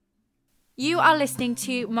You are listening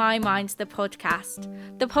to My Mind, the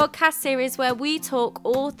podcast series where we talk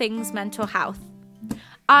all things mental health.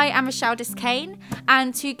 I am Michelle Discane,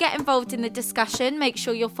 and to get involved in the discussion, make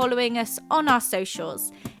sure you're following us on our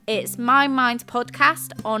socials. It's My Mind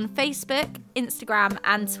Podcast on Facebook, Instagram,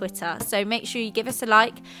 and Twitter. So make sure you give us a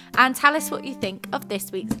like and tell us what you think of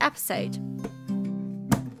this week's episode.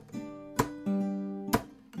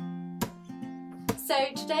 So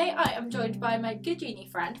today I am joined by my good uni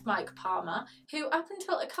friend, Mike Palmer, who up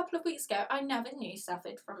until a couple of weeks ago, I never knew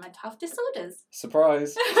suffered from mental health disorders.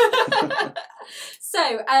 Surprise!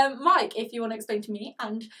 So, Mike, if you want to explain to me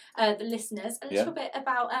and the listeners a little bit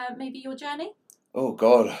about maybe your journey. Oh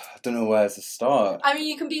God, I don't know where to start. I mean,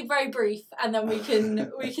 you can be very brief, and then we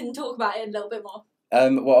can talk about it a little bit more.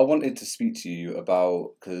 Well, I wanted to speak to you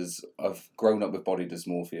about, because I've grown up with body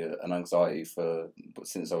dysmorphia and anxiety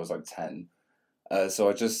since I was like 10. So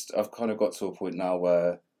I've kind of got to a point now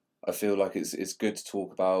where I feel like it's good to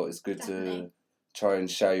talk about. It's good Definitely. to try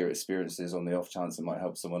and share your experiences on the off chance it might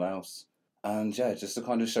help someone else. And yeah, just to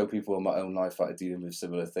kind of show people in my own life that are dealing with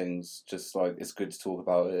similar things. Just like it's good to talk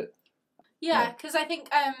about it. Yeah, because I think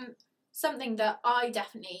something that I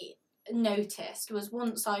definitely noticed was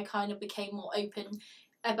once I kind of became more open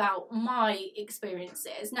about my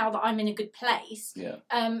experiences, now that I'm in a good place,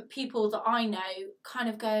 people that I know kind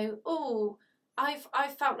of go, oh,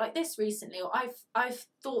 I've felt like this recently, or I've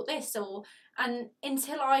thought this, and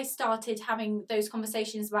until I started having those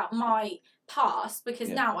conversations about my past, because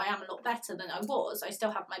now I am a lot better than I was. I still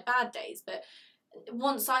have my bad days, but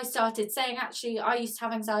once I started saying, actually, I used to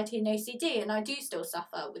have anxiety and OCD, and I do still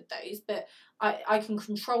suffer with those, but I can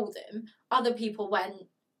control them. Other people went,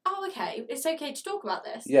 oh, okay, it's okay to talk about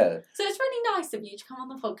this. Yeah. So it's really nice of you to come on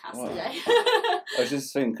the podcast today. I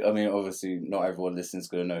just think, I mean, obviously not everyone listening is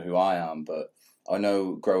going to know who I am, but I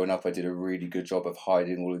know growing up I did a really good job of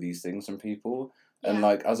hiding all of these things from people. And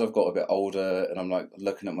like, as I've got a bit older and I'm like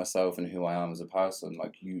looking at myself and who I am as a person,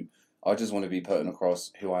 like I just want to be putting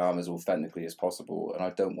across who I am as authentically as possible. And I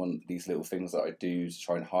don't want these little things that I do to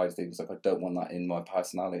try and hide things. Like, I don't want that in my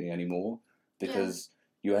personality anymore, because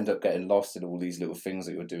you end up getting lost in all these little things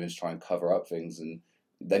that you're doing to try and cover up things. And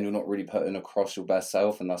then you're not really putting across your best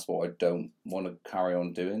self. And that's what I don't want to carry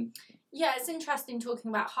on doing. Yeah, it's interesting talking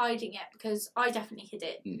about hiding it, because I definitely hid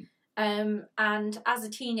it. And as a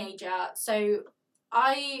teenager, so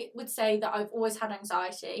I would say that I've always had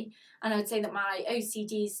anxiety, and I would say that my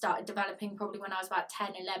OCD started developing probably when I was about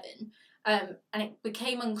 10, 11. And it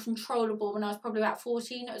became uncontrollable when I was probably about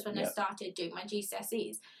 14. It was when I started doing my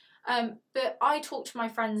GCSEs. But I talk to my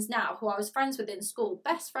friends now, who I was friends with in school,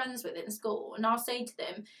 best friends with in school, and I'll say to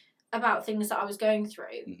them about things that I was going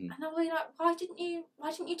through, and they'll be like, why didn't you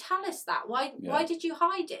tell us that? Why did you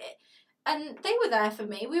hide it? And they were there for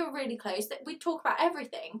me. We were really close. That we'd talk about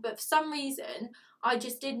everything, but for some reason I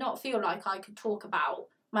just did not feel like I could talk about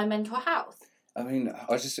my mental health. I mean,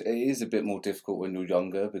 it is a bit more difficult when you're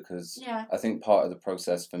younger, because I think part of the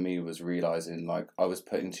process for me was realising, like, I was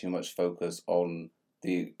putting too much focus on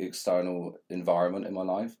the external environment in my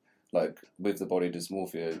life. Like, with the body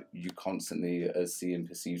dysmorphia, you constantly see and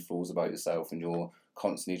perceive flaws about yourself, and you're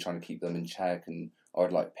constantly trying to keep them in check. And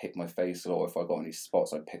I'd like pick my face a lot. If I got any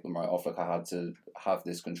spots, I'd pick them right off. Like, I had to have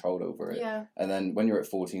this control over it. Yeah. And then when you're at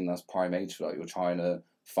 14, that's prime age for that. You're trying to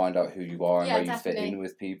find out who you are and where you fit in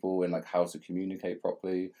with people, and like how to communicate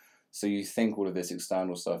properly. So you think all of this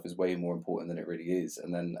external stuff is way more important than it really is.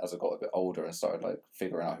 And then as I got a bit older and started like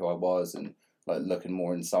figuring out who I was and like looking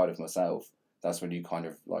more inside of myself, that's when you kind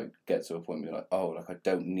of like get to a point where you're like, oh, like I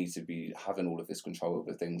don't need to be having all of this control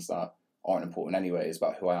over things that aren't important anyway. It's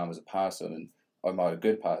about who I am as a person, and am I a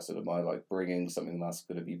good person? Am I like bringing something that's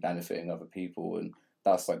going to be benefiting other people? And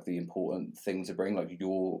that's like the important thing to bring, like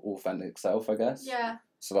your authentic self, I guess. Yeah.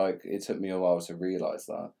 So like it took me a while to realise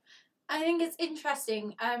that. I think it's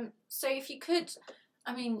interesting. So if you could,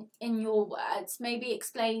 I mean, in your words, maybe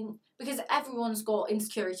explain, because everyone's got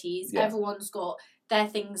insecurities, everyone's got their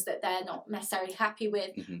things that they're not necessarily happy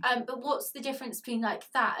with. But what's the difference between like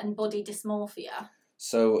that and body dysmorphia?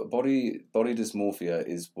 So body dysmorphia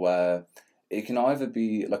is where it can either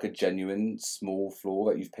be like a genuine small flaw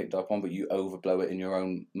that you've picked up on, but you overblow it in your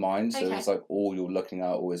own mind. So it's like all you're looking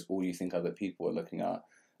at, or is all you think other people are looking at.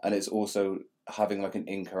 And it's also having like an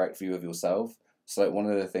incorrect view of yourself. So like one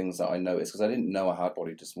of the things that I noticed, because I didn't know I had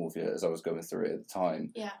body dysmorphia as I was going through it at the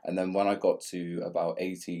time. Yeah. And then when I got to about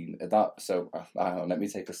 18, let me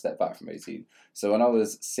take a step back from 18. So when I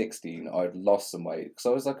was 16, I'd lost some weight.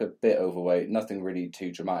 So I was like a bit overweight, nothing really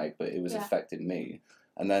too dramatic, but it was affecting me.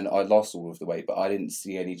 And then I lost all of the weight, but I didn't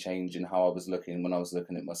see any change in how I was looking when I was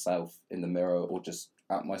looking at myself in the mirror or just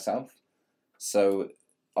at myself. So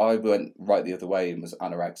I went right the other way and was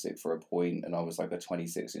anorexic for a point, and I was like a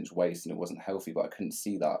 26-inch waist, and it wasn't healthy, but I couldn't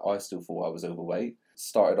see that. I still thought I was overweight.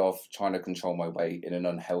 Started off trying to control my weight in an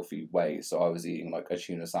unhealthy way, so I was eating like a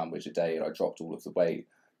tuna sandwich a day, and I dropped all of the weight.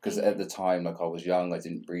 Because at the time, like, I was young, I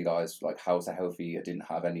didn't realise like how to healthy, I didn't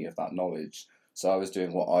have any of that knowledge. So I was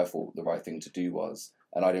doing what I thought the right thing to do was,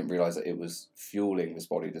 and I didn't realise that it was fueling this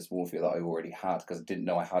body dysmorphia that I already had, because I didn't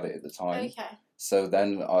know I had it at the time. Okay. So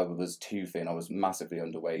then I was too thin, I was massively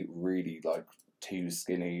underweight, really like too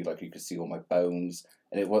skinny, like you could see all my bones.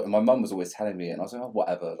 And my mum was always telling me, and I was like, oh,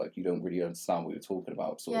 whatever, like you don't really understand what you're talking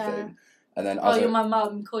about, sort of thing. And then you're my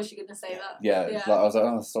mum, of course you're going to say that. Yeah. Like, I was like,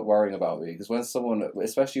 oh, stop worrying about me. Because when someone,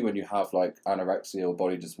 especially when you have like anorexia or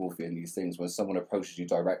body dysmorphia and these things, when someone approaches you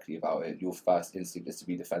directly about it, your first instinct is to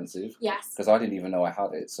be defensive. Yes. Because I didn't even know I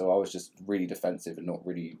had it. So I was just really defensive and not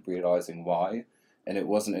really realising why. And it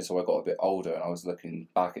wasn't until I got a bit older and I was looking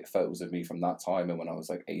back at photos of me from that time and when I was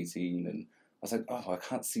like 18, and I was like, oh, I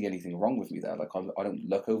can't see anything wrong with me there. Like, I don't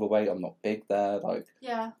look overweight. I'm not big there. Like,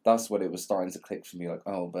 that's when it was starting to click for me. Like,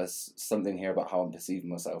 oh, there's something here about how I'm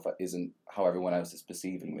perceiving myself that isn't how everyone else is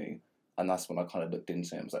perceiving me. And that's when I kind of looked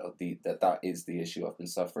into it. I was like, oh, that is the issue I've been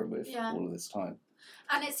suffering with all of this time.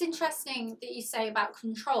 And it's interesting that you say about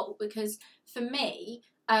control, because for me,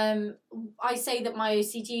 I say that my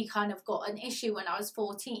OCD kind of got an issue when I was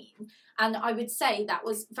 14. And I would say that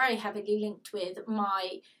was very heavily linked with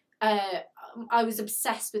my... I was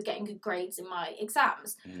obsessed with getting good grades in my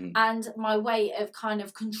exams, and my way of kind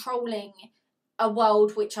of controlling a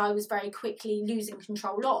world which I was very quickly losing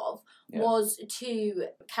control of was to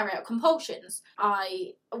carry out compulsions.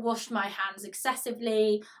 I washed my hands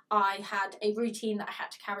excessively. I had a routine that I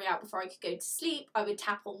had to carry out before I could go to sleep. I would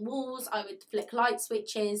tap on walls. I would flick light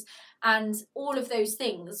switches. And all of those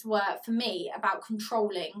things were, for me, about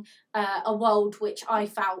controlling a world which I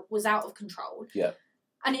felt was out of control. Yeah.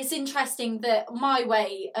 And it's interesting that my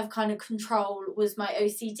way of kind of control was my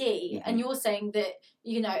OCD, and you're saying that,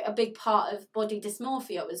 you know, a big part of body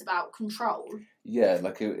dysmorphia was about control. Yeah,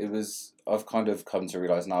 like it was, I've kind of come to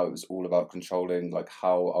realise now it was all about controlling, like,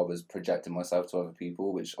 how I was projecting myself to other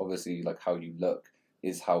people, which obviously, like, how you look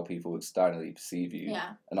is how people externally perceive you.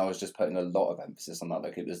 Yeah. And I was just putting a lot of emphasis on that,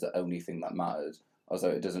 like, it was the only thing that mattered. I was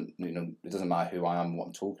like, it doesn't matter who I am and what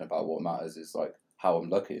I'm talking about, what matters is, like, how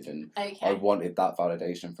I'm looking, and I wanted that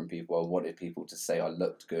validation from people. I wanted people to say I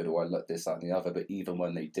looked good or I looked this, that and the other, but even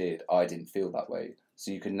when they did, I didn't feel that way.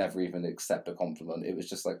 So you could never even accept a compliment. It was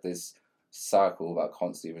just like this circle that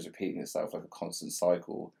constantly was repeating itself, like a constant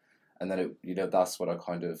cycle. And then that's when I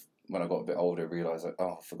kind of, when I got a bit older, realised, like,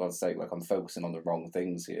 oh, for God's sake, like, I'm focusing on the wrong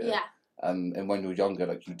things here. Yeah. And when you're younger,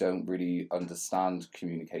 like, you don't really understand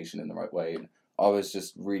communication in the right way. And I was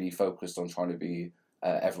just really focused on trying to be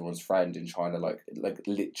everyone's friend and trying to like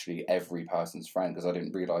literally every person's friend, because I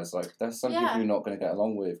didn't realise, like, there's some people you're not going to get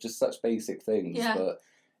along with, just such basic things. But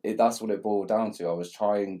that's what it boiled down to. I was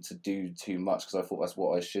trying to do too much because I thought that's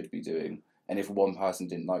what I should be doing, and if one person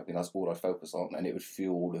didn't like me, that's all I'd focus on, and it would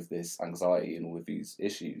fuel all of this anxiety and all of these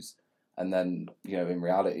issues. And then, in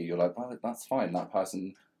reality, you're like, well, that's fine, that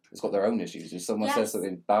person has got their own issues. If someone says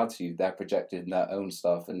something bad to you, they're projecting their own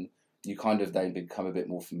stuff, and you kind of then become a bit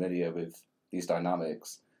more familiar with these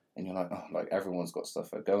dynamics, and you're like, oh, like, everyone's got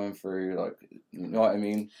stuff they're going through, like, you know what I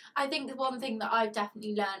mean? I think the one thing that I've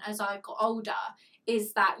definitely learned as I've got older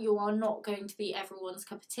is that you are not going to be everyone's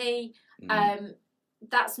cup of tea.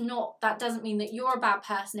 That doesn't mean that you're a bad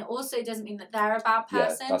person. It also doesn't mean that they're a bad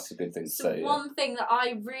person. Yeah, that's a good thing to say. One thing that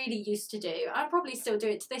I really used to do, and I probably still do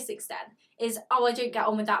it to this extent, is, oh, I don't get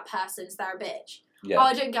on with that person, so they're a bitch. Yeah. Oh,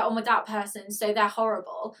 I don't get on with that person, so they're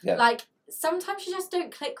horrible. Yeah. Like, sometimes you just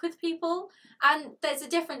don't click with people, and there's a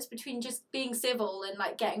difference between just being civil and,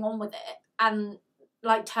 like, getting on with it and,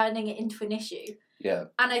 like, turning it into an issue. Yeah.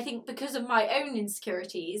 And I think because of my own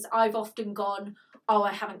insecurities, I've often gone, oh,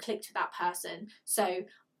 I haven't clicked with that person, so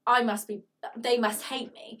they must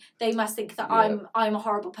hate me. They must think that I'm a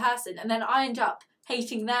horrible person, and then I end up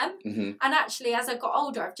hating them. And actually, as I got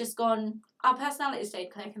older, I've just gone, our personalities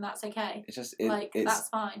don't click, and that's okay. It's that's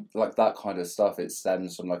fine. Like, that kind of stuff, it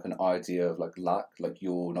stems from, like, an idea of, like, lack, like,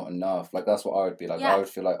 you're not enough. Like, that's what I would be like. I would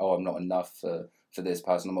feel like, oh, I'm not enough for this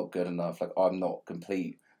person, I'm not good enough, like, I'm not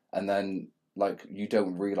complete. And then, like, you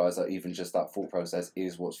don't realise that even just that thought process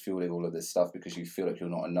is what's fueling all of this stuff, because you feel like you're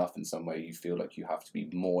not enough in some way. You feel like you have to be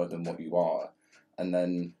more than what you are. And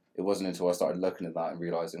then it wasn't until I started looking at that and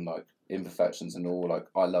realising, like, imperfections and all, like,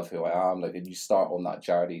 I love who I am, like, and you start on that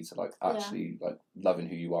journey to, like, actually like loving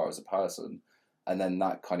who you are as a person, and then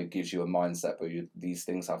that kind of gives you a mindset where these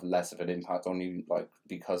things have less of an impact on you, like,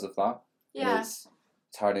 because of that. It's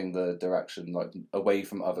turning the direction, like, away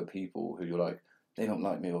from other people who you're like, they don't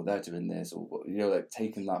like me, or they're doing this, or, you know, like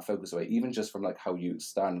taking that focus away, even just from like how you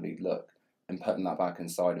externally look, and putting that back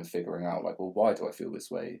inside and figuring out like, well, why do I feel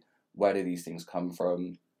this way? Where do these things come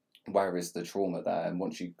from? Where is the trauma there? And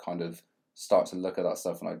once you kind of start to look at that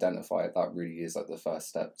stuff and identify it, that really is like the first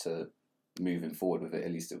step to moving forward with it.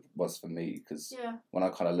 At least it was for me, because when I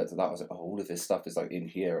kind of looked at that, I was like, oh, all of this stuff is like in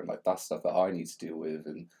here, and like that's stuff that I need to deal with.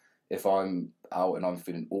 And if I'm out and I'm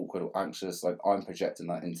feeling awkward or anxious, like I'm projecting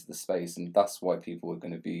that into the space, and that's why people are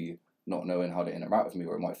going to be not knowing how to interact with me,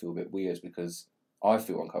 or it might feel a bit weird because I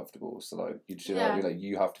feel uncomfortable. So like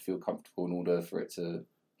you have to feel comfortable in order for it to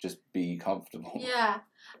just be comfortable. Yeah,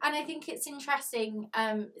 and I think it's interesting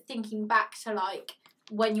thinking back to like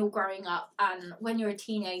when you're growing up and when you're a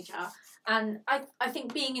teenager, and I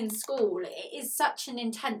think being in school, it is such an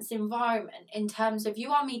intense environment in terms of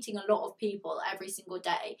you are meeting a lot of people every single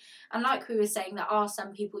day, and like we were saying, there are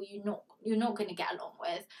some people you're not going to get along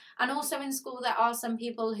with, and also in school there are some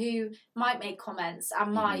people who might make comments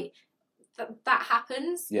and might that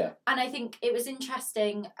happens. Yeah. And I think it was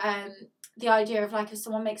interesting the idea of like if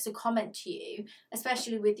someone makes a comment to you,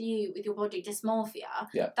 especially with your body dysmorphia,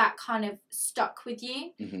 that kind of stuck with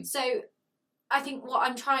you. So I think what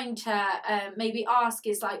I'm trying to maybe ask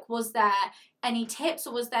is like, was there any tips,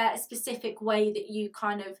 or was there a specific way that you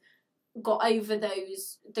kind of got over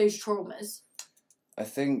those traumas? I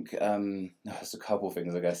think there's a couple of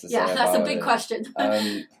things I guess to say. Yeah, that's a big question.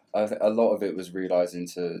 I think a lot of it was realising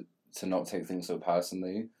to not take things so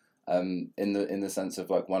personally. In the sense of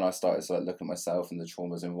like when I started to like look at myself and the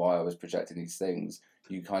traumas and why I was projecting these things,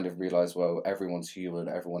 you kind of realise, well, everyone's human,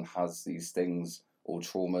 everyone has these things or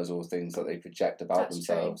traumas or things that they project about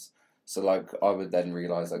themselves. True. So like I would then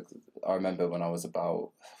realise, like I remember when I was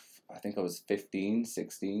about, I think I was 15,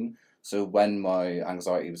 16. So when my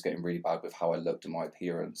anxiety was getting really bad with how I looked and my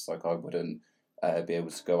appearance, like I wouldn't be able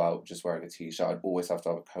to go out just wearing a t-shirt. I'd always have to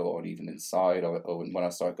have a coat on even inside. Or when I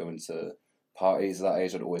started going to parties at that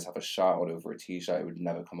age, I'd always have a shirt on over a t-shirt. It would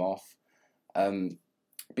never come off.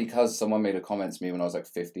 Because someone made a comment to me when I was like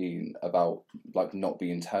 15 about like not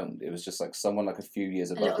being toned. It was just like someone like a few years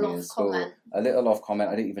above me in school. A little off comment.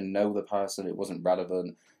 I didn't even know the person. It wasn't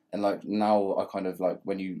relevant. And like now I kind of like,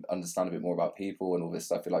 when you understand a bit more about people and all this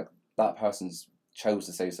stuff, you're like, that person's chose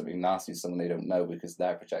to say something nasty to someone they don't know because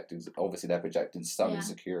they're projecting some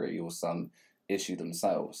insecurity or some issue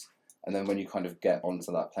themselves. And then when you kind of get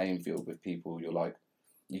onto that playing field with people, you're like,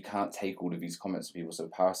 you can't take all of these comments to people so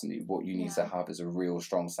personally. What you need to have is a real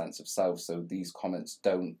strong sense of self, so these comments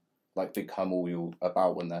don't like become all you're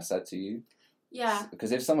about when they're said to you. Yeah.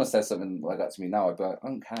 Because if someone says something like that to me now, I'd be like, I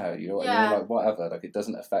don't care, you know what I mean? Like, whatever. Like, it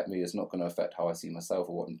doesn't affect me. It's not going to affect how I see myself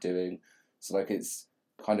or what I'm doing. So, like, it's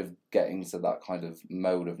kind of getting to that kind of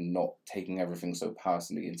mode of not taking everything so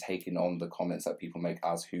personally and taking on the comments that people make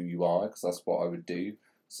as who you are, because that's what I would do.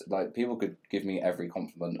 So, like, people could give me every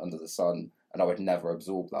compliment under the sun, and I would never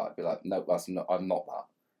absorb that. I'd be like, no, I'm not that.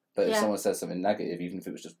 But if someone says something negative, even if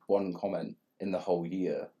it was just one comment in the whole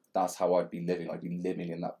year, that's how I'd be living. I'd be living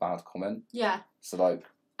in that bad comment. Yeah. So, like,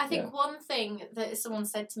 I think one thing that someone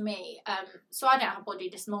said to me, so I don't have body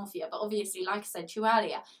dysmorphia, but obviously, like I said to you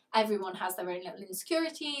earlier, everyone has their own little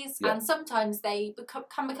insecurities, and sometimes they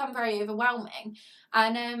can become very overwhelming.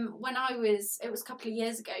 And it was a couple of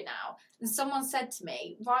years ago now, and someone said to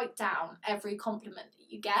me, write down every compliment that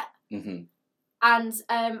you get. Mm-hmm. And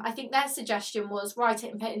I think their suggestion was write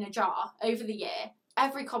it and put it in a jar over the year.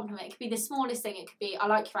 Every compliment, it could be the smallest thing. It could be, I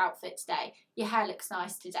like your outfit today. Your hair looks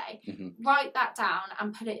nice today. Mm-hmm. Write that down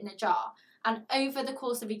and put it in a jar. And over the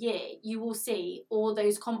course of a year, you will see all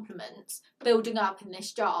those compliments building up in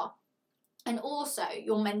this jar. And also,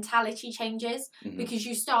 your mentality changes because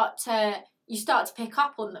you start to pick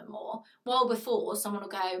up on them more. While before, someone will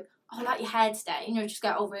go, oh, I like your hair today. And you'll just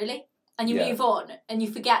go, oh, really? And you move on and you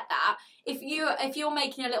forget that. If you're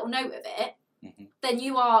making a little note of it, then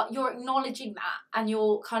you're acknowledging that, and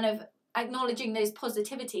you're kind of acknowledging those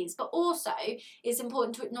positivities. But also, it's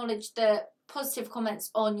important to acknowledge the positive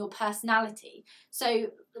comments on your personality.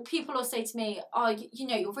 So people will say to me, oh,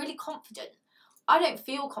 you're really confident. I don't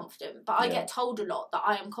feel confident, but I get told a lot that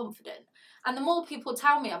I am confident. And the more people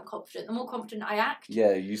tell me I'm confident, the more confident I act.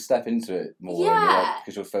 Yeah, you step into it more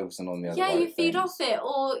because you're focusing on the other you feed off it.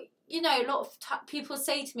 Or, a lot of people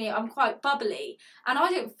say to me I'm quite bubbly, and I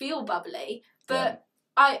don't feel bubbly, but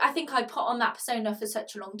I think I put on that persona for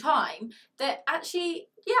such a long time that actually,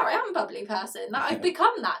 I am a bubbly person. That I've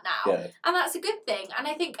become that now. Yeah. And that's a good thing. And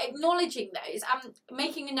I think acknowledging those and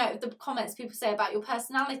making a note of the comments people say about your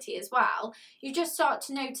personality as well, you just start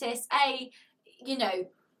to notice,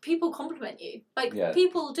 people compliment you. Like,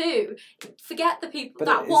 people do. Forget the people,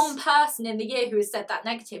 one person in the year who has said that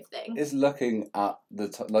negative thing. It's looking at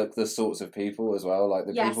the sorts of people as well. Like,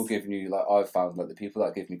 the people giving you, like, I've found, like, the people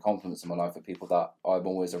that give me compliments in my life are people that I'm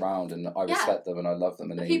always around, and I respect them and I love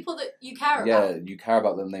them. And the people that you care about. Yeah, you care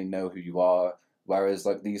about them, they know who you are. Whereas,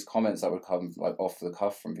 like, these comments that would come, like, off the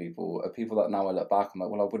cuff from people are people that now I look back, I'm like,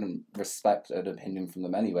 well, I wouldn't respect an opinion from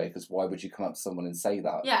them anyway, because why would you come up to someone and say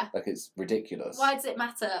that? Yeah. Like, it's ridiculous. Why does it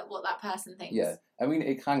matter what that person thinks? Yeah. I mean,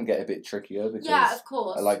 it can get a bit trickier because... Yeah, of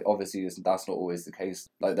course. Like, obviously, that's not always the case.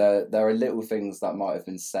 Like, there are little things that might have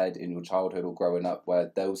been said in your childhood or growing up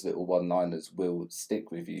where those little one-liners will stick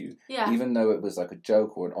with you. Yeah. Even though it was, like, a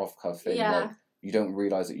joke or an off-cuff thing. Yeah. Like, you don't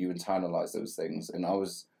realise that you internalise those things. And I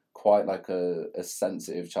was quite like a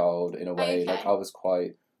sensitive child in a way. Okay. Like, I was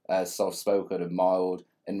quite soft-spoken and mild,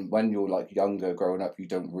 and when you're like younger growing up, you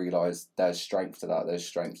don't realise there's strength to that. There's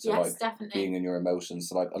strength to like definitely. Being in your emotions.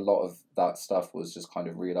 So like a lot of that stuff was just kind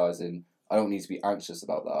of realising I don't need to be anxious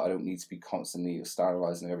about that. I don't need to be constantly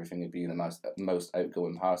externalising everything and being the most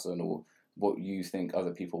outgoing person or what you think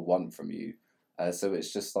other people want from you. So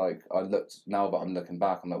it's just like, now that I'm looking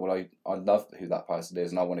back, I'm like, well, I love who that person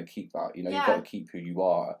is and I want to keep that. You know, you've got to keep who you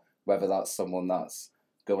are, whether that's someone that's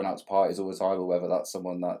going out to parties all the time or whether that's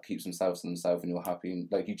someone that keeps themselves to themselves and you're happy. And,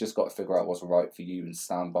 like, you just got to figure out what's right for you and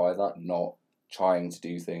stand by that, not trying to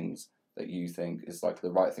do things that you think is like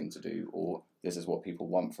the right thing to do or this is what people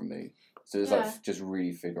want from me. So it's like just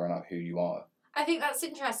really figuring out who you are. I think that's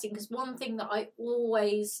interesting because one thing that I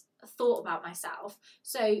always thought about myself,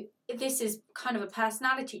 so this is kind of a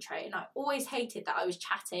personality trait, and I always hated that I was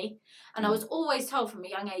chatty, and I was always told from a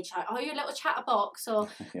young age, like, oh, you're a little chatterbox, or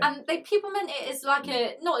and people meant it as like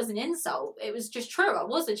not as an insult, it was just true, I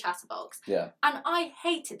was a chatterbox. And I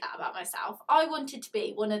hated that about myself. I wanted to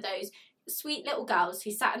be one of those sweet little girls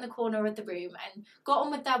who sat in the corner of the room and got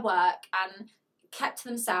on with their work and kept to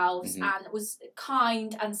themselves and was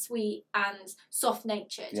kind and sweet and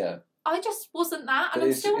soft-natured. I just wasn't that, and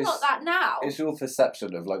I'm still not that now. It's your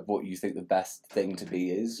perception of like what you think the best thing to be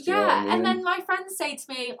is. Do you know what I mean? And then my friends say to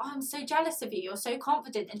me, oh, I'm so jealous of you, you're so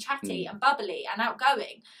confident and chatty and bubbly and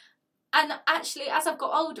outgoing. And actually, as I've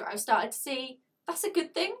got older, I've started to see that's a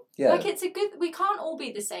good thing. Like, we can't all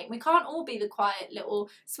be the same. We can't all be the quiet little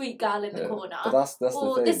sweet girl in the corner. But that's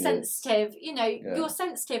or the thing, the sensitive, you know, you're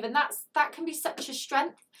sensitive, and that can be such a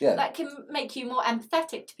strength. That can make you more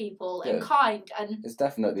empathetic to people and kind. And it's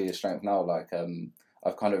definitely a strength now. Like,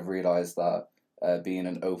 I've kind of realised that being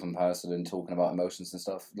an open person and talking about emotions and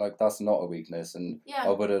stuff, like, that's not a weakness. And I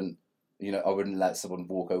wouldn't let someone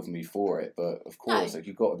walk over me for it. But of course, like,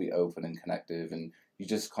 you've got to be open and connective, and you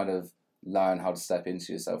just kind of learn how to step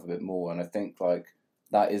into yourself a bit more. And I think like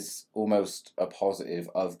that is almost a positive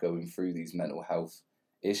of going through these mental health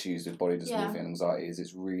issues with body dysmorphia and anxiety, is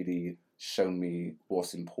it's really shown me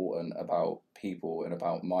what's important about people and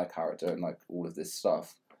about my character and like all of this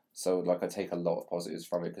stuff. So like I take a lot of positives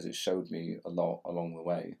from it because it showed me a lot along the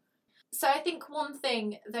way. So I think one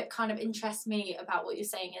thing that kind of interests me about what you're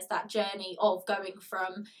saying is that journey of going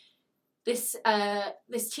from this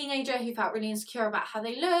teenager who felt really insecure about how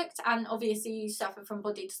they looked, and obviously you suffer from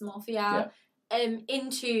body dysmorphia,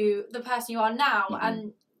 into the person you are now.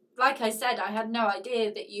 And like I said, I had no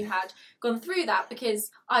idea that you had gone through that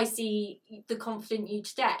because I see the confident you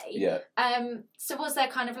today. So was there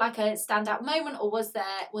kind of like a standout moment, or was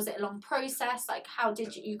it a long process? Like, how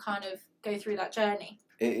did you kind of go through that journey?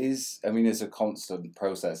 It is, I mean, it's a constant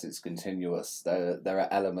process. It's continuous. There are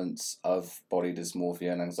elements of body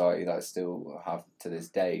dysmorphia and anxiety that I still have to this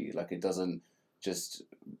day. Like, it doesn't just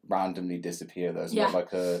randomly disappear. There's not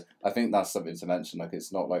like I think that's something to mention. Like,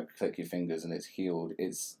 it's not like click your fingers and it's healed.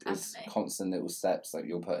 It's constant little steps that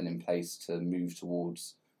you're putting in place to move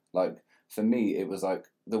towards. Like, for me, it was like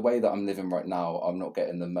the way that I'm living right now, I'm not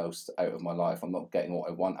getting the most out of my life. I'm not getting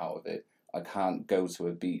what I want out of it. I can't go to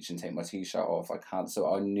a beach and take my t-shirt off. I can't.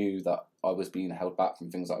 So I knew that I was being held back from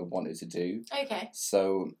things that I wanted to do. Okay.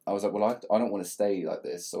 So I was like, well, I don't want to stay like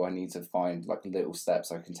this. So I need to find like little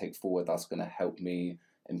steps I can take forward that's going to help me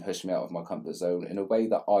and push me out of my comfort zone in a way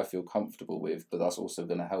that I feel comfortable with, but that's also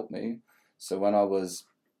going to help me. So when I was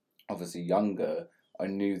obviously younger, I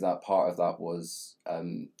knew that part of that was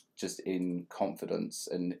just in confidence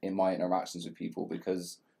and in my interactions with people,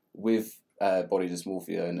 because with body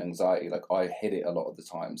dysmorphia and anxiety, like, I hid it a lot of the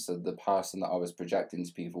time. So the person that I was projecting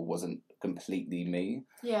to people wasn't completely me.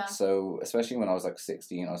 So especially when I was like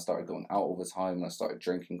 16, I started going out all the time and I started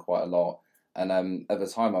drinking quite a lot. And at the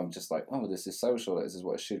time, I'm just like, oh, this is social. This is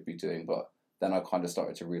what I should be doing. But then I kind of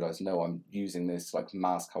started to realise, no, I'm using this to like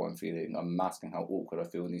mask how I'm feeling. I'm masking how awkward I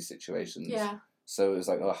feel in these situations. So it was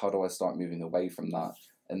like, oh, how do I start moving away from that?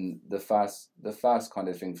 And the first kind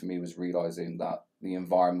of thing for me was realizing that the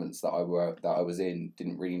environments that I was in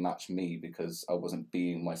didn't really match me because I wasn't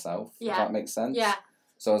being myself. Yeah. Does that make sense? Yeah.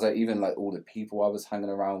 So I was like, even like all the people I was hanging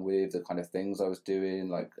around with, the kind of things I was doing,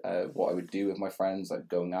 like what I would do with my friends, like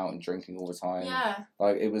going out and drinking all the time. Yeah.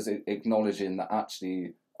 Like it was acknowledging that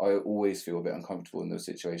actually I always feel a bit uncomfortable in those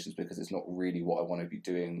situations because it's not really what I want to be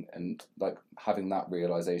doing, and like having that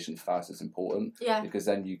realization first is important. Yeah. Because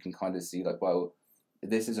then you can kind of see like, well,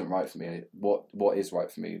 this isn't right for me. What is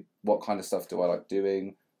right for me? What kind of stuff do I like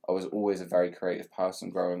doing? I was always a very creative person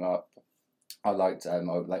growing up. I liked I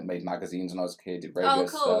made magazines when I was a kid, did radio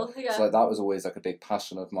stuff. Yeah. So like, that was always like a big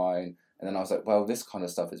passion of mine. And then I was like, well, this kind of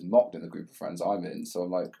stuff is mocked in the group of friends I'm in. So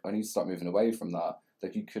I'm like, I need to start moving away from that.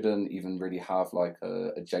 Like you couldn't even really have like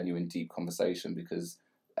a genuine deep conversation because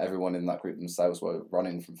everyone in that group themselves were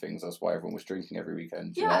running from things. That's why everyone was drinking every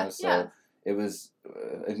weekend. You know? So it was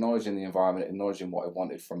acknowledging the environment, acknowledging what I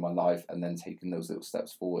wanted from my life, and then taking those little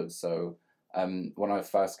steps forward. So when I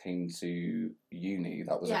first came to uni,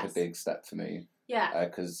 that was like a big step for me. Yeah.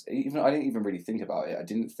 Because I didn't even really think about it. I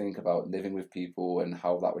didn't think about living with people and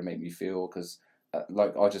how that would make me feel because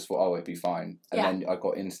like I just thought, oh, it'd be fine. And then I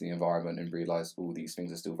got into the environment and realised all these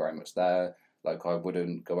things are still very much there. Like I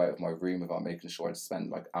wouldn't go out of my room without making sure I'd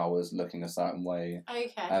spend like hours looking a certain way.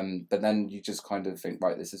 Okay. But then you just kind of think,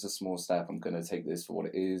 right, this is a small step. I'm going to take this for what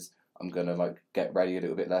it is. I'm going to like get ready a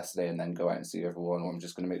little bit less today and then go out and see everyone. Or I'm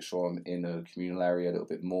just going to make sure I'm in a communal area a little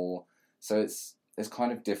bit more. So it's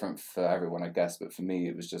kind of different for everyone, I guess. But for me,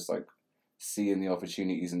 it was just like seeing the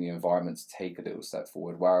opportunities in the environment to take a little step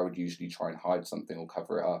forward. Where I would usually try and hide something or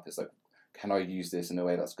cover it up, it's like, can I use this in a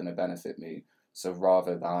way that's going to benefit me? So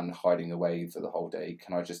rather than hiding away for the whole day,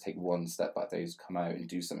 can I just take one step that day to come out and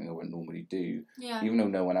do something I wouldn't normally do? Yeah. Even though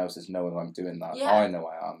no one else is knowing I'm doing that, yeah. I know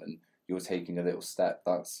I am, and you're taking a little step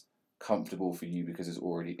that's comfortable for you because it's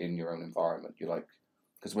already in your own environment. You're like,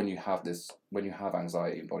 because when you have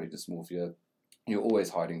anxiety and body dysmorphia, you're always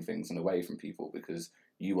hiding things and away from people because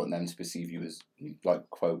you want them to perceive you as, like,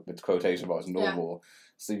 quotation marks, normal. Yeah.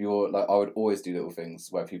 So you're like, I would always do little things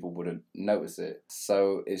where people wouldn't notice it.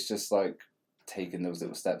 So it's just like taking those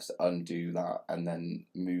little steps to undo that and then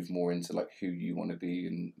move more into like who you want to be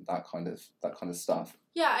and that kind of stuff.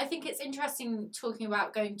 Yeah, I think it's interesting talking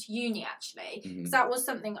about going to uni actually, because that was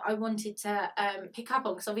something I wanted to pick up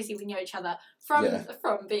on, because obviously we know each other from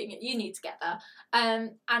being at uni together,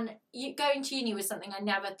 and going to uni was something I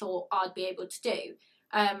never thought I'd be able to do.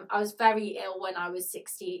 I was very ill when I was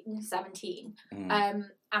 16, 17,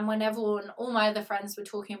 and when all my other friends were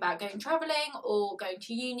talking about going travelling or going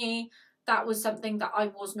to uni, that was something that I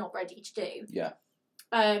was not ready to do. Yeah.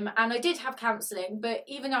 And I did have counselling, but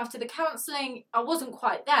even after the counselling, I wasn't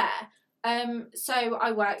quite there. So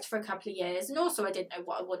I worked for a couple of years, and also I didn't know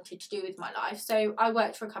what I wanted to do with my life. So I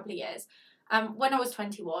worked for a couple of years. When I was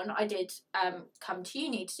 21, I did come to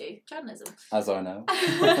uni to do journalism. As I know.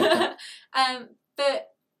 But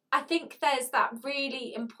I think there's that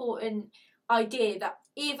really important idea that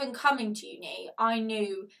even coming to uni, I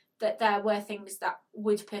knew that there were things that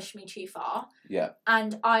would push me too far. Yeah.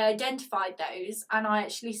 And I identified those, and I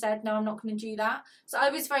actually said, no, I'm not going to do that. So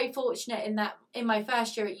I was very fortunate in that in my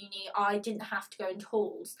first year at uni, I didn't have to go into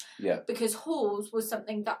halls. Yeah. Because halls was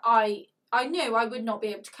something that I knew I would not be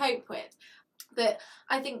able to cope with. But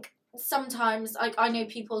I think sometimes, like, I know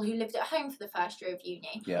people who lived at home for the first year of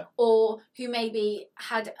uni, or who maybe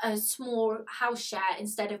had a small house share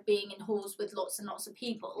instead of being in halls with lots and lots of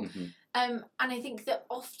people. And I think that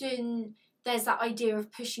often there's that idea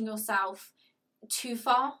of pushing yourself too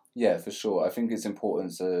far. Yeah, for sure. I think it's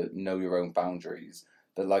important to know your own boundaries,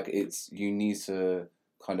 but like you need to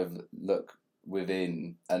kind of look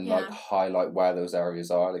within and like highlight where those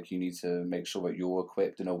areas are. Like you need to make sure that you're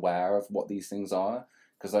equipped and aware of what these things are.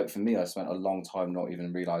 Because like for me, I spent a long time not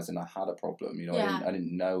even realising I had a problem. You know, I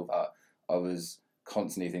didn't know that I was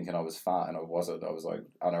constantly thinking I was fat and I wasn't. I was like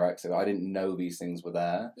anorexic. I didn't know these things were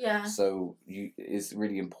there. Yeah. So it's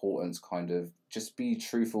really important to kind of just be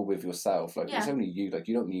truthful with yourself. Like it's only you. Like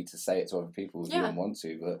you don't need to say it to other people if you don't want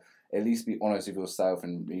to, but at least be honest with yourself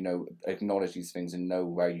and, you know, acknowledge these things and know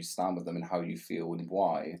where you stand with them and how you feel and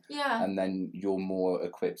why. Yeah. And then you're more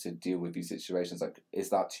equipped to deal with these situations. Like, is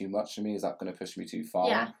that too much for me? Is that going to push me too far?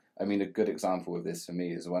 Yeah. I mean, a good example of this for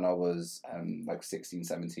me is when I was like 16,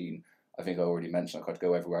 17, I think I already mentioned, like, I'd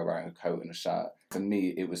go everywhere wearing a coat and a shirt. For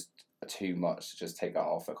me, it was too much to just take that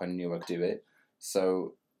off. Like, I knew I could do it.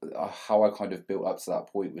 So how I kind of built up to that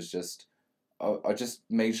point was just, I just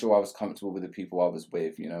made sure I was comfortable with the people I was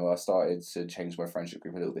with. You know, I started to change my friendship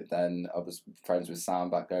group a little bit. Then I was friends with Sam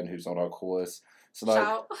back then, who's on our course. So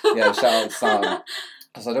like, shout out Sam.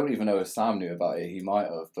 Because I don't even know if Sam knew about it. He might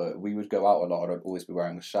have, but we would go out a lot, and I'd always be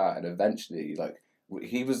wearing a shirt. And eventually, like,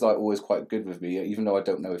 he was like always quite good with me, even though I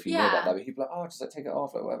don't know if he knew about that. But he'd be like, "Oh, just like take it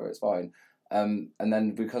off, like whatever, it's fine." And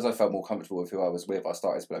then because I felt more comfortable with who I was with, I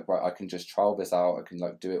started to be like, right, I can just trial this out. I can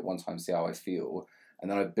like do it one time, see how I feel.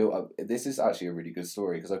 And then I built up. This is actually a really good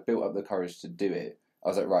story because I built up the courage to do it. I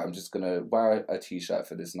was like, right, I'm just gonna wear a t-shirt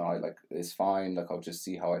for this night. Like, it's fine. Like, I'll just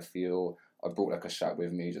see how I feel. I brought like a shirt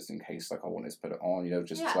with me just in case like I wanted to put it on, you know,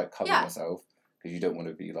 just to like cover myself because you don't want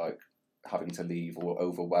to be like having to leave or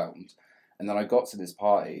overwhelmed. And then I got to this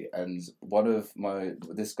party and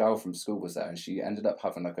this girl from school was there and she ended up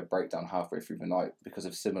having like a breakdown halfway through the night because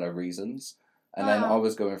of similar reasons. And then I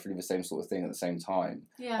was going through the same sort of thing at the same time.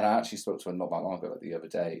 Yeah. And I actually spoke to her not that long ago, like the other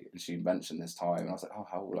day, and she mentioned this time and I was like, oh,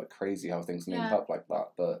 how like crazy how things link up like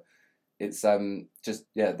that. But it's just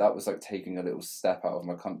that was like taking a little step out of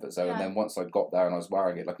my comfort zone. And then once I got there and I was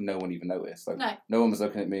wearing it, like no one even noticed. Like no one was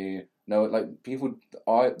looking at me. No, like people.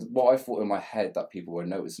 What I thought in my head that people were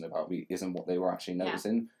noticing about me isn't what they were actually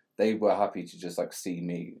noticing. They were happy to just like see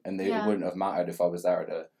me, and it wouldn't have mattered if I was there at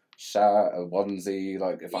a shirt, a onesie,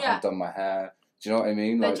 like if I had done my hair. Do you know what I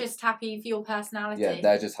mean? They're just happy for your personality. Yeah,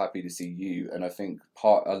 they're just happy to see you. And I think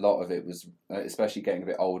a lot of it was, especially getting a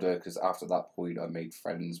bit older, because after that point I made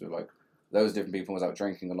friends with like those different people. I was out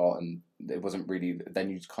drinking a lot and it wasn't really, then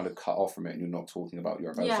you kind of cut off from it and you're not talking about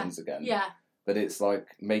your emotions again. Yeah. But it's like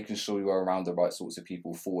making sure you are around the right sorts of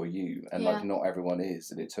people for you. And like not everyone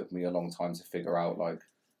is. And it took me a long time to figure out like,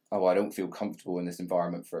 oh, I don't feel comfortable in this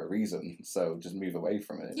environment for a reason. So just move away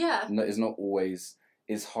from it. Yeah. It's not always,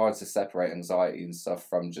 it's hard to separate anxiety and stuff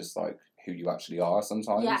from just like who you actually are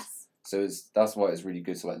sometimes. Yes. So that's why it's really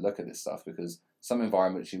good to like look at this stuff, because some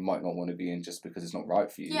environments you might not want to be in just because it's not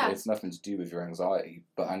right for you. Yeah. It's nothing to do with your anxiety,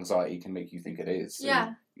 but anxiety can make you think it is. So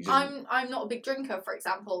yeah. I'm not a big drinker, for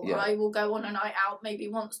example. Yeah. I will go on a night out maybe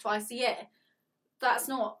once, twice a year. That's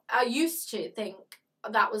not, I used to think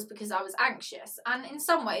that was because I was anxious. And in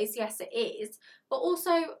some ways, yes, it is. But also,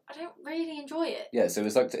 I don't really enjoy it. Yeah, so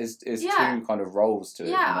it's like, it's two kind of roles to it.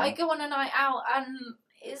 Yeah, you know? I go on a night out and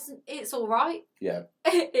it's all right. Yeah.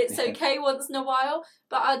 It's okay once in a while,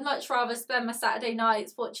 but I'd much rather spend my Saturday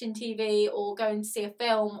nights watching TV or going to see a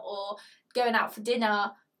film or going out for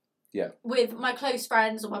dinner with my close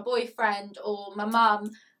friends or my boyfriend or my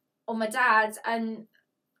mum or my dad. And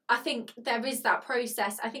I think there is that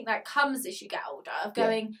process. I think that comes as you get older of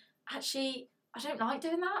going, actually, I don't like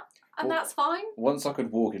doing that. And that's fine. Once I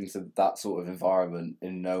could walk into that sort of environment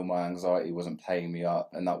and know my anxiety wasn't playing me up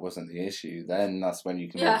and that wasn't the issue, then that's when you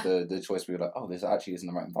can make the choice where you're like, oh, this actually isn't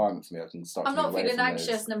the right environment for me. I can start I'm not feeling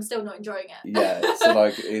anxious and I'm still not enjoying it. Yeah, so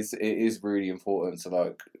like it is really important to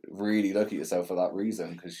like really look at yourself for that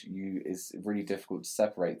reason, because it's really difficult to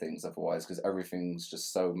separate things otherwise, because everything's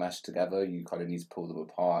just so meshed together. You kind of need to pull them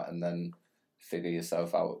apart and then figure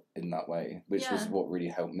yourself out in that way, which was what really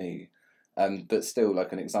helped me. But still,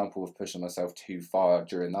 like an example of pushing myself too far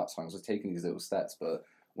during that time was taking these little steps. But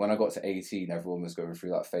when I got to 18, everyone was going through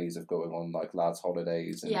that phase of going on like lads'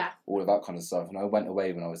 holidays and all of that kind of stuff. And I went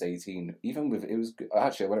away when I was 18, even with,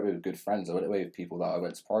 I went away with good friends. I went away with people that I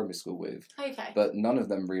went to primary school with. Okay. But none of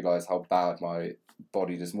them realised how bad my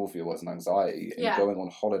body dysmorphia was and anxiety. And going on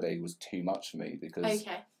holiday was too much for me, because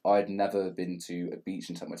I'd never been to a beach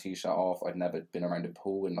and took my t-shirt off. I'd never been around a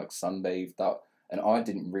pool and like sunbathed. And I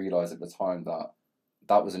didn't realise at the time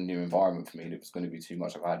that was a new environment for me and it was going to be too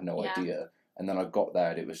much. I had no idea. And then I got there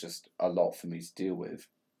and it was just a lot for me to deal with.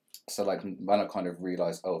 So like when I kind of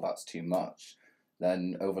realised, oh, that's too much,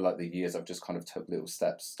 then over like the years I've just kind of took little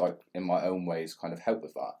steps like in my own ways kind of help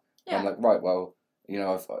with that. Yeah. And I'm like, right, well, you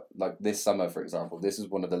know, I've like this summer, for example, this is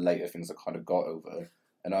one of the later things I kind of got over.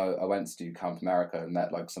 And I went to do Camp America and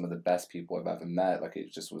met like some of the best people I've ever met. Like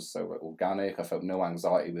it just was so like, organic. I felt no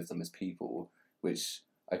anxiety with them as people, which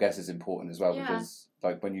I guess is important as well, because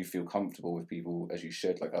like when you feel comfortable with people, as you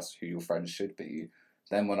should, like that's who your friends should be,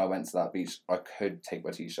 then when I went to that beach, I could take my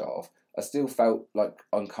t-shirt off. I still felt like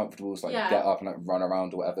uncomfortable to like get up and like run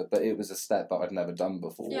around or whatever, but it was a step that I'd never done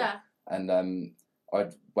before. Yeah. And I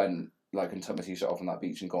went like and took my t-shirt off on that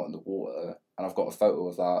beach and got in the water, and I've got a photo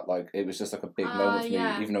of that. Like it was just like a big moment for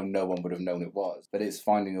me, even though no one would have known it was. But it's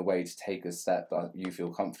finding a way to take a step that you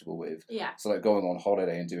feel comfortable with. Yeah. So like going on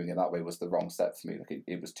holiday and doing it that way was the wrong step for me. Like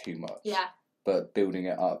it was too much. Yeah. But building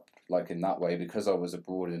it up like in that way, because I was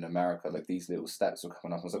abroad in America, like these little steps were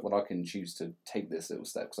coming up. I was like, well, I can choose to take this little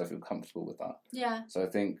step because I feel comfortable with that. Yeah. So I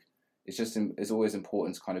think it's always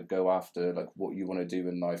important to kind of go after like what you want to do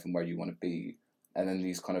in life and where you want to be, and then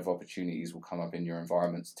these kind of opportunities will come up in your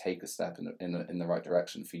environment to take a step in the right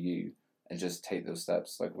direction for you, and just take those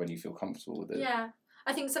steps like when you feel comfortable with it. Yeah,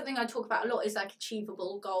 I think something I talk about a lot is like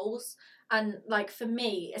achievable goals, and like for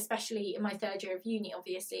me, especially in my third year of uni,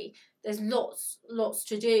 obviously there's lots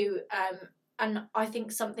to do, and I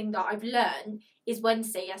think something that I've learned is when to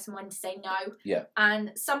say yes and when to say no. Yeah.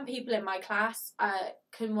 And some people in my class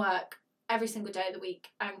can work every single day of the week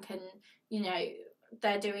and can, you know,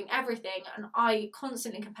 they're doing everything, and I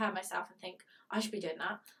constantly compare myself and think, I should be doing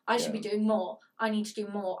that. I should be doing more. I need to do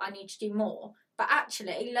more. I need to do more. But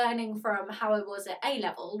actually, learning from how I was at A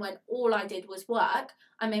level, when all I did was work,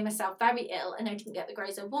 I made myself very ill and I didn't get the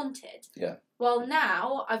grades I wanted. Yeah. Well,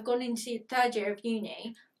 now I've gone into third year of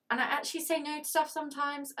uni, and I actually say no to stuff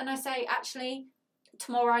sometimes, and I say, actually,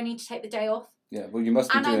 tomorrow I need to take the day off. Yeah, well, you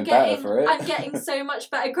must be doing better for it. I'm getting so much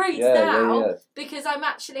better grades now because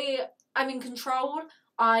I'm in control.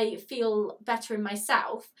 I feel better in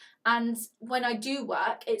myself, and when I do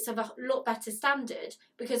work, it's of a lot better standard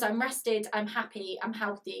because I'm rested, I'm happy, I'm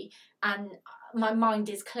healthy, and my mind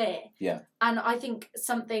is clear. Yeah. And I think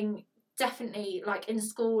something definitely like in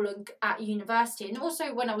school and at university, and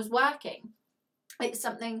also when I was working, it's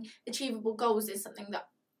something, achievable goals is something that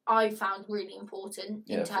I found really important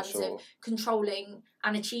in terms of controlling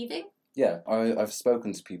and achieving. Yeah, I've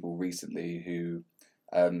spoken to people recently who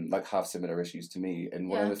like have similar issues to me, and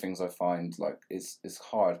one of the things I find like it's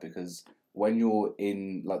hard because when you're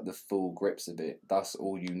in like the full grips of it, that's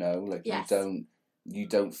all you know. Like you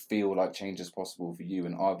don't feel like change is possible for you,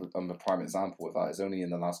 and I'm a prime example of that. It's only in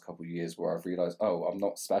the last couple of years where I've realised, oh, I'm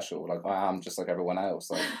not special. Like I am just like everyone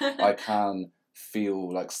else. Like I can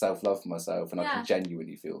feel like self-love for myself, and I can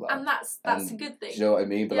genuinely feel that, and that's a good thing. Do you know what I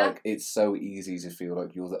mean? But like it's so easy to feel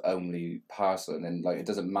like you're the only person, and like it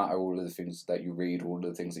doesn't matter all of the things that you read, all of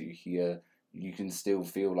the things that you hear, you can still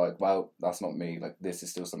feel like, well, that's not me, like this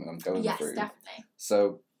is still something I'm going through. Definitely.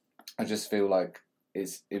 So I just feel like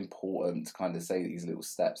it's important to kind of say these little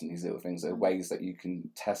steps and these little things are ways that you can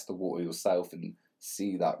test the water yourself and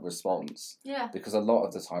see that response. Yeah. Because a lot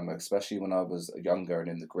of the time, like especially when I was younger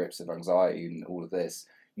and in the grips of anxiety and all of this,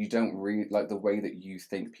 you don't like the way that you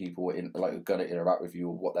think people are gonna interact with you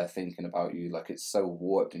or what they're thinking about you. Like it's so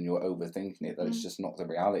warped and you're overthinking it that it's just not the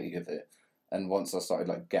reality of it. And once I started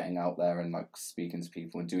like getting out there and like speaking to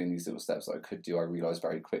people and doing these little steps that I could do, I realized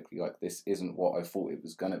very quickly like this isn't what I thought it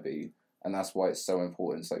was gonna be. And that's why it's so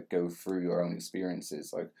important to like go through your own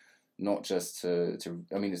experiences, like not just to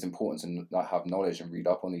I mean, it's important to like have knowledge and read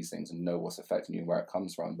up on these things and know what's affecting you and where it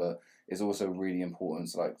comes from, but it's also really important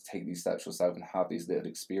to like take these steps yourself and have these little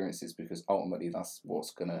experiences, because ultimately that's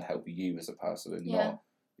what's going to help you as a person and not,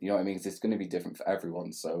 you know what I mean? 'Cause it's going to be different for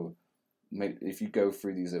everyone. So maybe if you go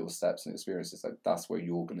through these little steps and experiences, like that's where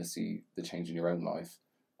you're going to see the change in your own life.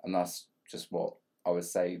 And that's just what I would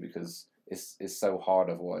say, because it's so hard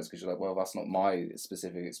otherwise, because you're like, well, that's not my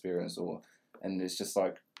specific experience, and it's just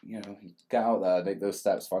like, you know, get out there, make those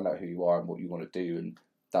steps, find out who you are and what you want to do, and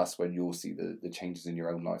that's when you'll see the changes in your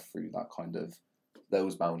own life through that kind of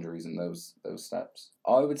those boundaries and those steps.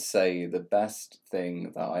 I would say the best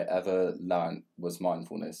thing that I ever learned was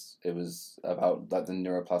mindfulness. It was about like the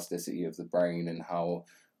neuroplasticity of the brain and how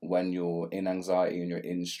when you're in anxiety and you're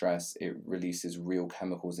in stress, it releases real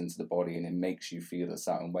chemicals into the body and it makes you feel a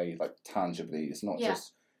certain way, like tangibly. It's not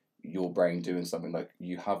just your brain doing something, like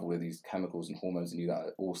you have all of these chemicals and hormones in you that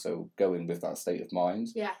are also going with that state of mind.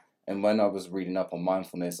 Yeah. And when I was reading up on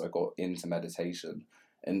mindfulness, I got into meditation.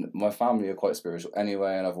 And my family are quite spiritual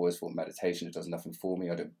anyway, and I've always thought meditation, it does nothing for me.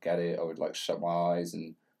 I don't get it. I would like shut my eyes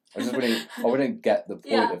and I just wouldn't get the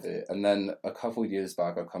point of it. And then a couple of years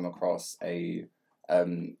back, I come across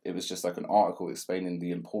it was just like an article explaining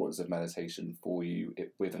the importance of meditation for you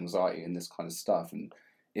with anxiety and this kind of stuff. And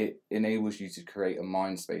it enables you to create a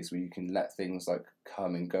mind space where you can let things like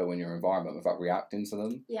come and go in your environment without reacting to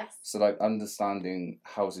them. Yes. So like understanding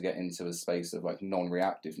how to get into a space of like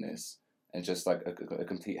non-reactiveness and just like a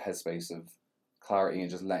complete headspace of clarity and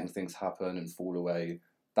just letting things happen and fall away.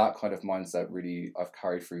 That kind of mindset really I've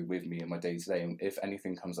carried through with me in my day-to-day. And if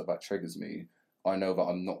anything comes up that triggers me, I know that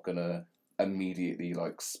I'm not going to immediately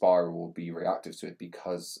like spiral or be reactive to it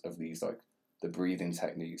because of these like the breathing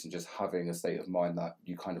techniques and just having a state of mind that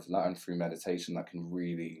you kind of learn through meditation that can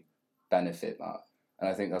really benefit that. And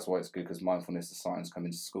I think that's why it's good, because mindfulness is starting to come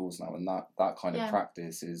into schools now, and that kind of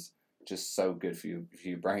practice is just so good for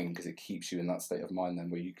your brain, because it keeps you in that state of mind then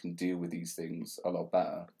where you can deal with these things a lot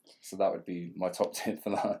better. So that would be my top tip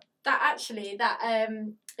for that. That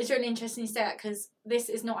it's really interesting you say that, because this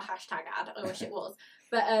is not a hashtag ad, I wish it was,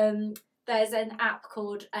 but there's an app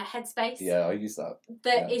called Headspace. Yeah, I use that.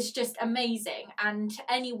 That is just amazing, and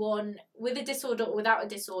anyone with a disorder or without a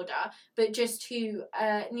disorder, but just who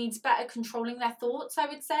needs better controlling their thoughts, I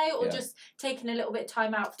would say, or just taking a little bit of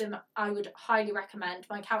time out for them, I would highly recommend.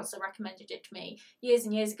 My counsellor recommended it to me years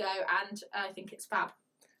and years ago, and I think it's fab.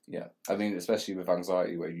 Yeah, I mean, especially with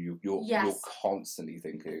anxiety, where you're constantly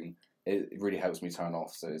thinking, it really helps me turn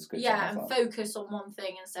off. So it's good. Yeah, and focus on one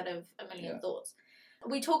thing instead of a million thoughts.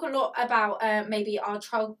 We talk a lot about maybe our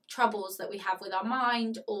troubles that we have with our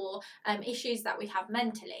mind, or issues that we have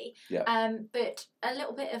mentally. Yeah. But a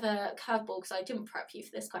little bit of a curveball, because I didn't prep you for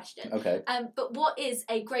this question. Okay. But what is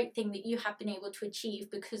a great thing that you have been able to achieve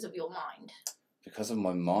because of your mind? Because of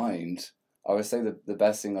my mind, I would say the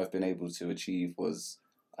best thing I've been able to achieve was,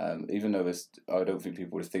 even though I don't think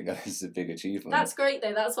people would think that this is a big achievement. That's great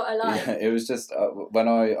though. That's what I like. Yeah, it was just when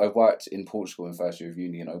I worked in Portugal in first year of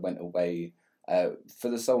uni, and I went away. For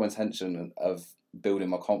the sole intention of building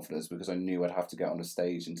my confidence, because I knew I'd have to get on a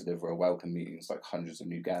stage and deliver a welcome meetings, like hundreds of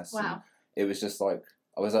new guests. Wow. And it was just like,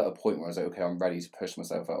 I was at a point where I was like, okay, I'm ready to push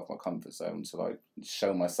myself out of my comfort zone, to like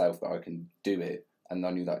show myself that I can do it, and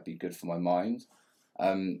I knew that'd be good for my mind.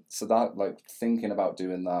 So that, like, thinking about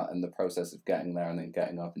doing that and the process of getting there and then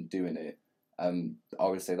getting up and doing it, I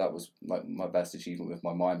would say that was like my best achievement with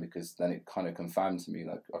my mind, because then it kind of confirmed to me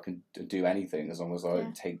like I can do anything as long as I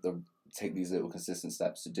take these little consistent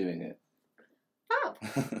steps to doing it. Oh.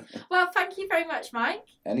 Well, thank you very much, Mike.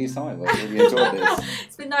 Anytime. I really enjoyed this.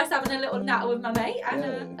 It's been nice having a little natter with my mate,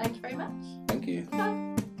 and thank you very much. Thank you. Bye.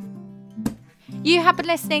 You have been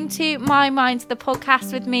listening to My Mind, the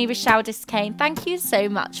podcast with me, Rochelle Discane. Thank you so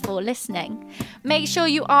much for listening. Make sure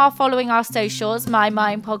you are following our socials, My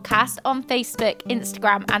Mind Podcast, on Facebook,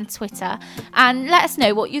 Instagram and Twitter, and let us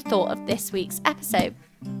know what you thought of this week's episode.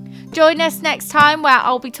 Join us next time, where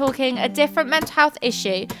I'll be talking a different mental health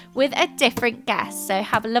issue with a different guest. So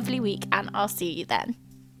have a lovely week, and I'll see you then.